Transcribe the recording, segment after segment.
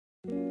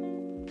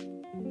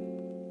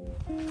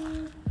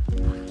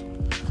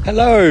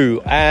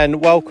Hello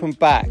and welcome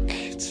back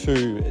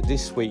to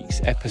this week's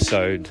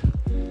episode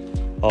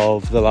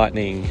of the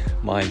Lightning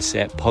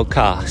Mindset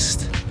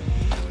podcast.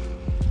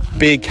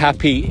 Big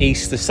happy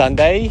Easter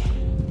Sunday,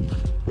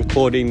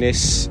 recording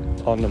this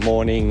on the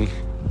morning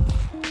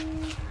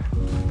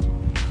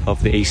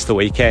of the Easter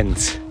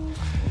weekend.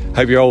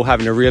 Hope you're all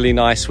having a really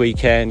nice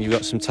weekend. You've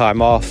got some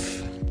time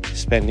off,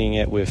 spending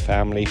it with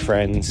family,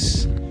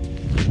 friends,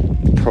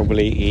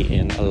 probably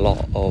eating a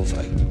lot of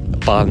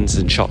buns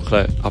and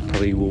chocolate. I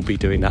probably will be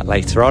doing that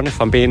later on. If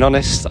I'm being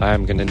honest, I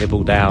am going to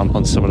nibble down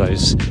on some of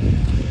those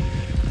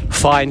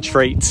fine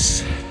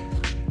treats.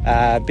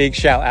 Big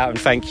shout out and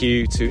thank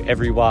you to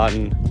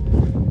everyone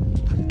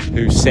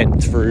who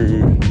sent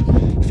through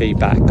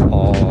feedback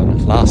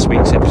on last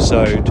week's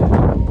episode,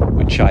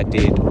 which I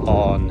did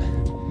on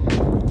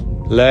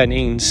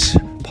learnings,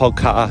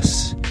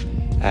 podcasts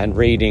and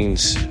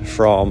readings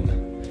from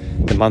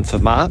the month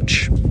of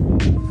March.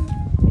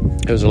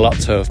 There was a lot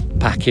to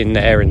pack in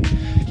there, and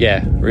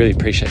yeah, really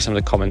appreciate some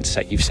of the comments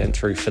that you've sent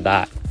through for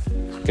that.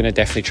 I'm going to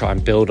definitely try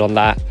and build on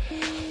that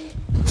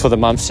for the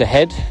months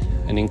ahead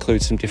and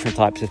include some different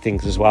types of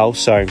things as well.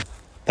 So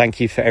thank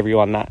you for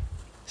everyone that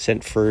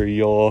sent through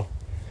your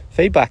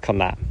feedback on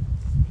that.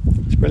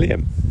 It's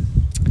brilliant.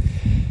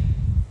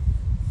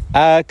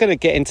 Going to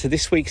get into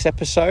this week's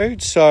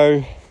episode.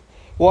 So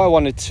what I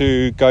wanted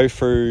to go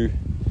through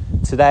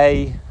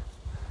today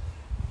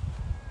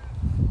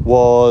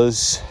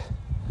was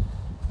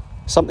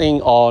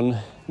something on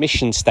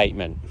mission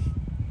statement.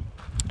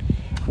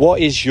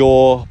 What is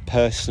your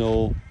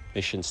personal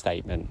mission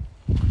statement?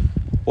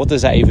 What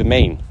does that even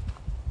mean?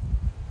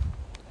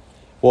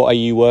 What are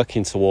you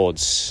working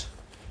towards?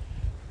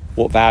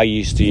 What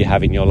values do you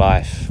have in your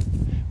life?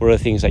 What are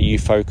the things that you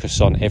focus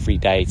on every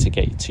day to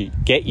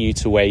get you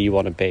to where you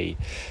want to be?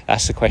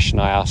 That's the question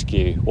I ask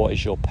you. What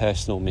is your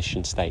personal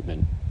mission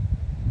statement?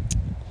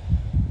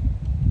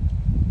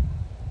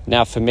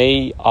 Now, for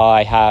me,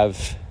 I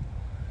have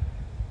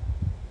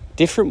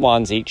different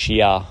ones each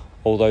year,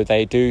 although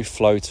they do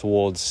flow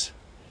towards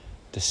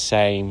the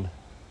same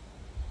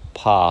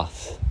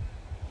path.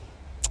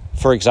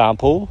 For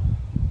example,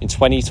 in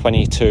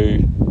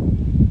 2022,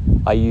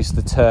 I used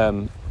the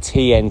term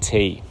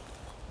TNT.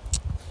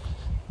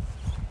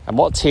 And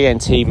what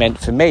TNT meant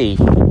for me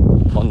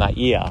on that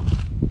year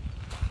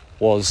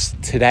was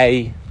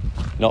today,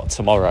 not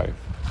tomorrow.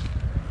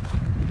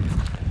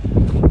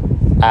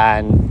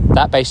 And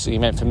that basically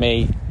meant for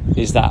me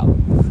is that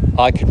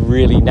I could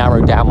really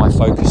narrow down my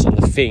focus on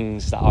the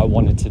things that I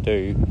wanted to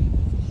do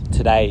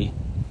today,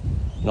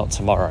 not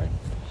tomorrow.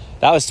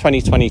 That was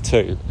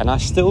 2022, and I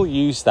still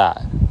use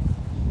that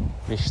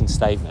mission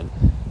statement.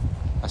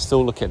 I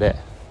still look at it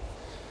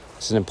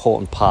as an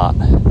important part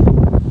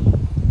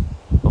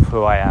of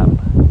who I am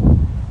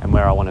and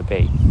where I want to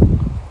be.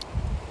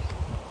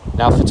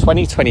 Now for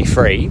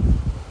 2023,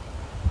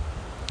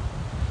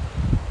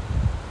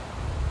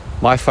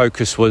 my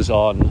focus was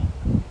on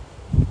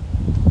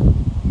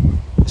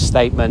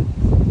statement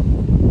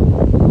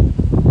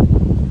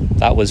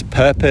that was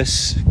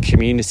purpose,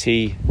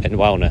 community and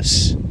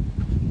wellness.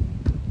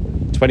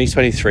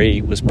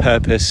 2023 was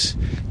purpose,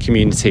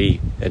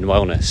 community and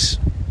wellness.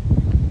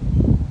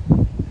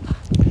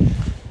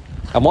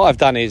 And what I've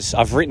done is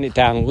I've written it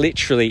down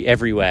literally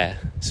everywhere.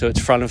 So it's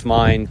front of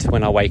mind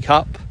when I wake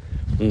up,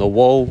 on the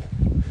wall,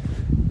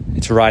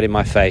 it's right in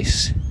my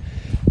face.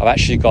 I've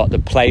actually got the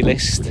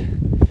playlist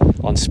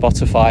on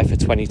Spotify for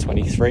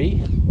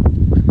 2023.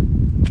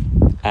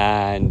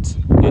 And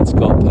it's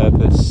got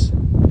purpose,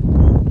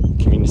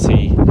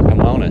 community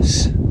and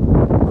wellness.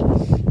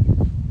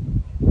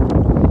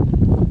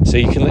 So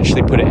you can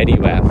literally put it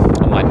anywhere.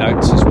 On my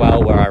notes as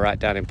well, where I write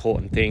down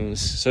important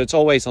things. So it's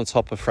always on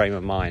top of frame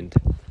of mind.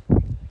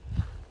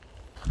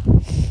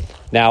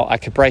 Now I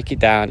could break it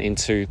down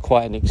into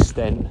quite an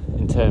extent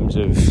in terms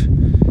of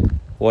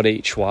what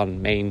each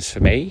one means for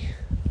me.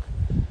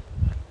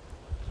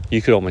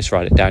 You could almost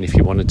write it down if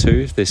you wanted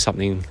to, if there's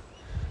something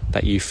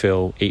that you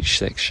feel each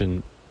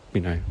section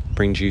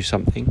brings you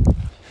something.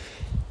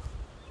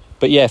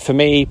 But yeah, for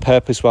me,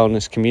 purpose,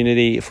 wellness,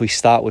 community, if we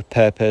start with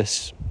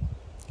purpose,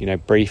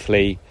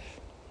 briefly,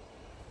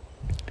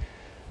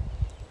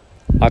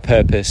 my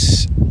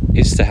purpose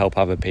is to help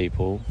other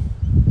people,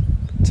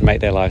 to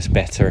make their lives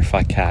better if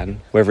I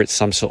can, whether it's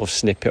some sort of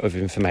snippet of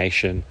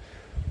information,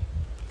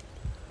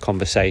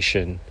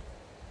 conversation,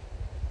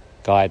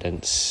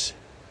 guidance.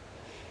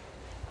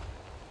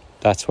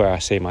 That's where I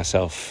see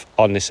myself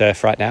on this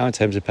earth right now in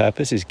terms of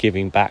purpose, is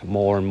giving back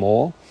more and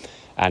more.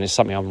 And it's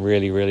something I'm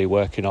really, really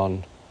working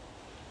on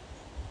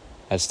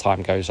as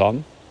time goes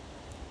on.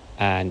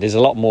 And there's a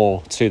lot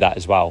more to that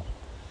as well.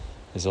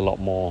 There's a lot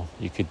more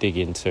you could dig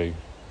into.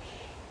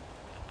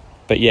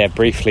 But yeah,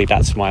 briefly,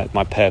 that's my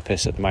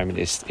purpose at the moment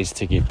is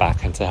to give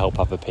back and to help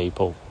other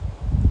people.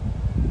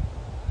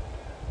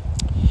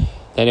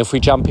 Then if we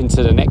jump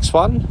into the next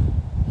one,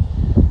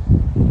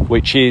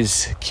 which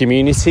is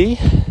community.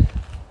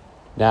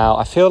 Now,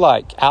 I feel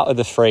like out of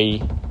the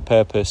three,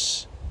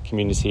 purpose,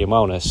 community and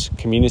wellness,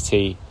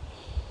 community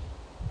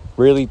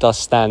really does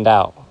stand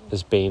out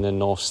has been a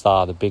North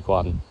Star, the big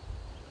one.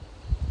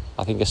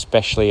 I think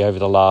especially over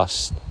the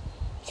last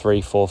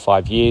 3, 4,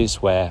 5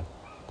 years where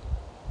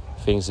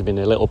things have been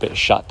a little bit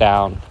shut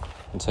down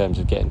in terms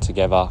of getting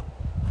together.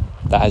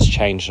 That has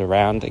changed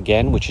around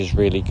again, which is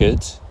really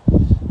good.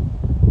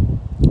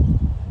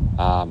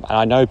 And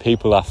I know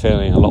people are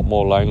feeling a lot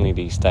more lonely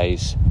these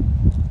days.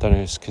 I don't know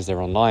if it's because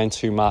they're online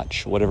too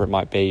much, or whatever it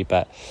might be.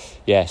 But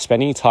yeah,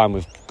 spending time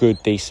with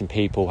good, decent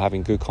people,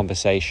 having good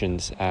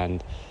conversations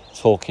and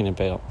talking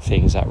about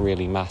things that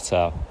really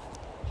matter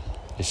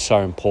is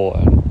so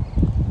important.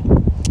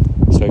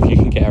 So if you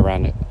can get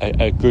around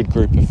a good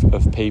group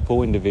of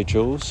people,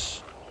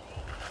 individuals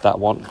that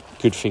want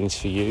good things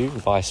for you,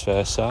 vice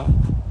versa,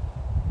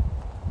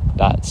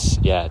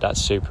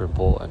 that's super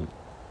important.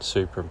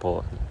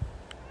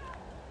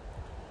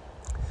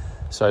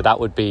 So that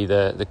would be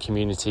the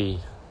community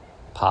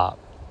part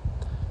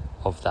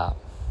of that.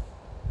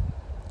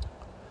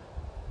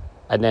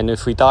 And then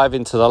if we dive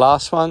into the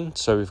last one,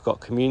 so we've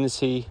got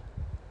community,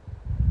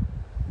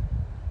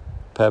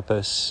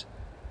 purpose,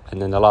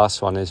 and then the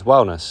last one is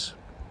wellness.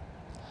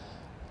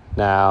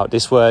 Now,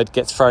 this word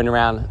gets thrown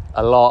around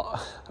a lot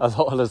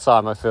of the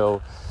time, I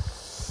feel,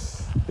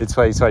 in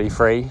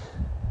 2023.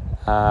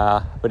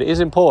 But it is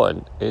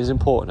important. It is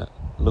important,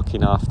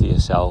 looking after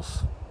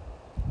yourself.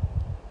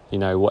 You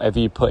know, whatever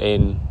you put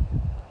in,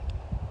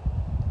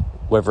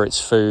 whether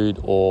it's food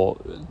or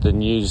the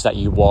news that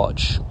you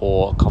watch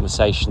or a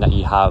conversation that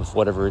you have,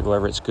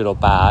 whether it's good or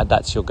bad,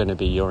 that's going to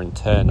be your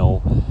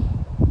internal,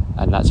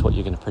 and that's what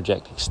you're going to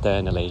project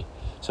externally.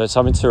 So it's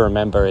something to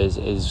remember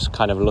is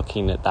kind of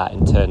looking at that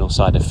internal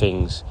side of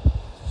things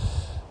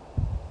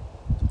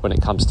when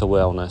it comes to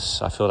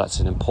wellness. I feel that's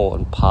an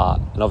important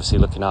part. And obviously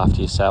looking after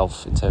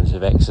yourself in terms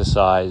of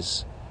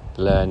exercise,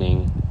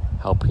 learning,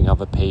 helping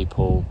other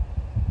people,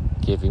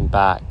 giving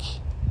back.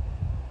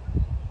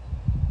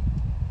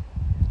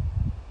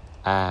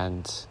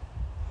 And,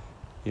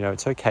 you know,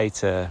 it's okay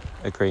to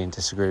agree and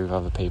disagree with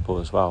other people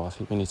as well. I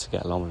think we need to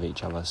get along with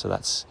each other. So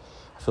I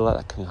feel like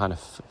that can kind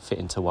of fit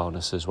into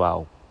wellness as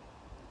well.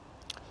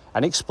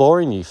 And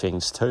exploring new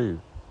things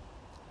too.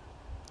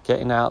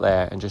 Getting out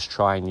there and just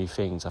trying new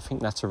things. I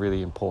think that's a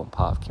really important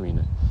part of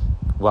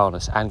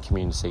wellness and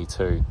community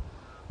too.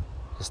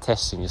 Is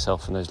testing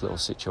yourself in those little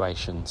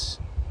situations.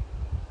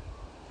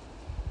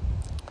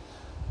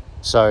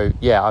 So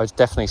yeah, I would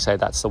definitely say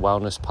that's the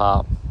wellness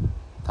part.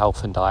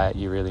 Health and diet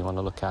you really want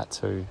to look at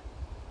too.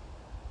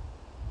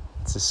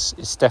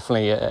 It's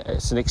definitely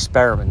it's an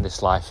experiment,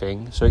 this life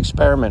thing. So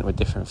experiment with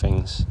different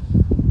things.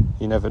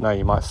 You never know,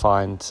 you might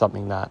find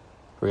something that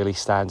really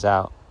stands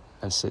out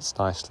and sits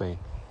nicely.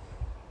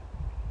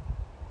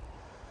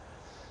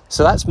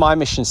 So that's my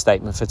mission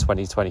statement for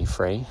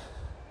 2023,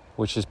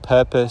 which is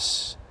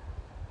purpose,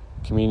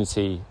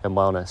 community, and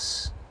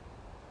wellness.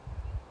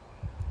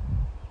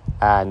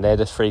 And they're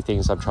the 3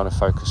 things I'm trying to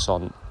focus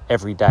on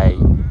every day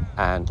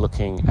and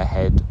looking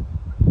ahead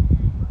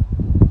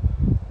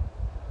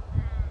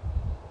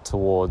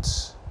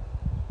towards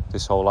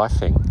this whole life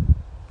thing.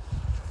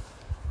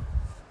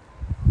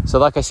 So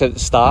like I said at the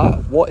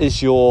start, what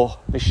is your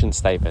mission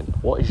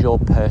statement? What is your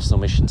personal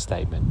mission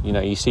statement? You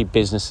know, you see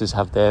businesses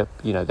have their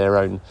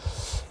own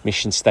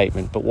mission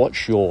statement, but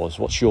what's yours?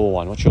 What's your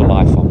one? What's your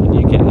life one when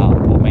you get up?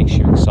 What makes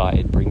you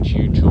excited, brings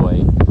you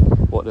joy?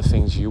 What are the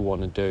things you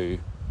want to do?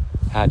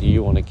 How do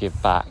you want to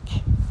give back?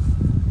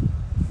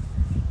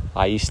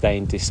 Are you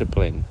staying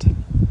disciplined?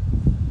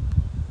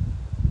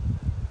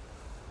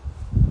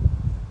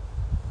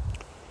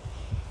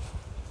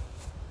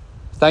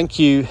 Thank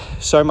you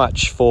so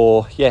much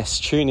for,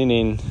 tuning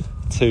in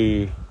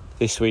to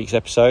this week's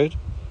episode.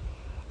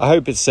 I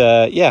hope it's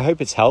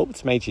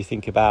helped, made you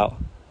think about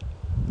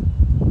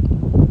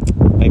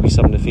maybe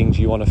some of the things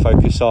you want to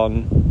focus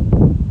on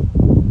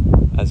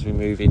as we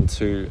move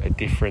into a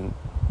different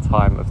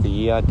time of the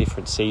year,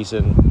 different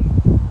season.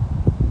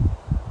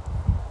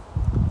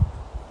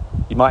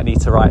 You might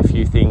need to write a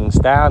few things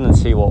down and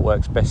see what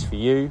works best for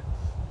you.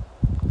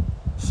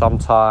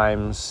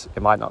 Sometimes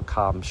it might not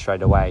come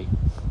straight away.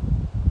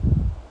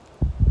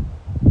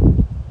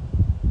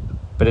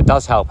 But it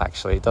does help,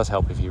 actually. It does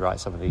help if you write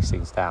some of these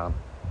things down.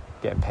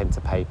 Get a pen to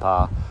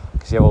paper,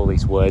 because you have all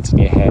these words in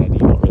your head and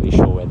you're not really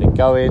sure where they're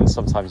going.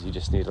 Sometimes you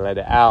just need to let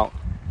it out,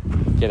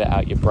 get it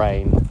out your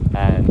brain,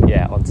 and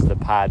onto the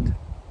pad.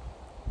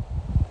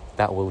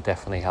 That will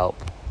definitely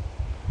help.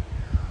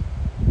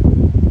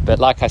 But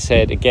like I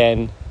said,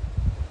 again,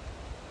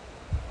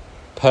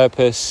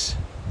 purpose,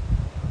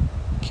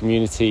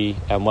 community,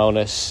 and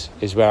wellness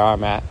is where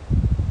I'm at.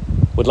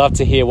 Would love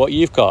to hear what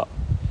you've got.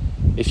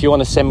 If you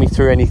want to send me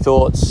through any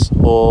thoughts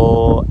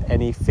or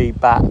any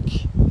feedback,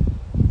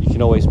 you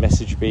can always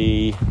message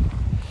me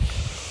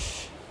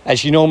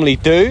as you normally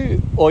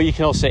do, or you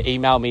can also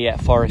email me at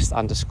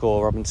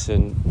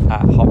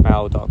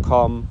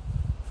forrest_robinson@hotmail.com.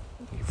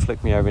 You can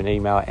flick me over an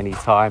email at any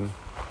time.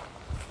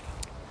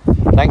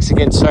 Thanks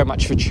again so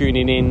much for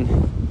tuning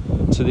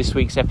in to this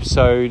week's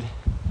episode.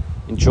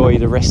 Enjoy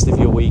the rest of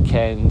your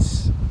weekend.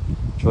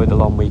 Enjoy the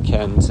long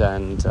weekend,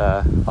 and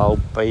I'll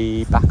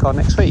be back on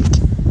next week.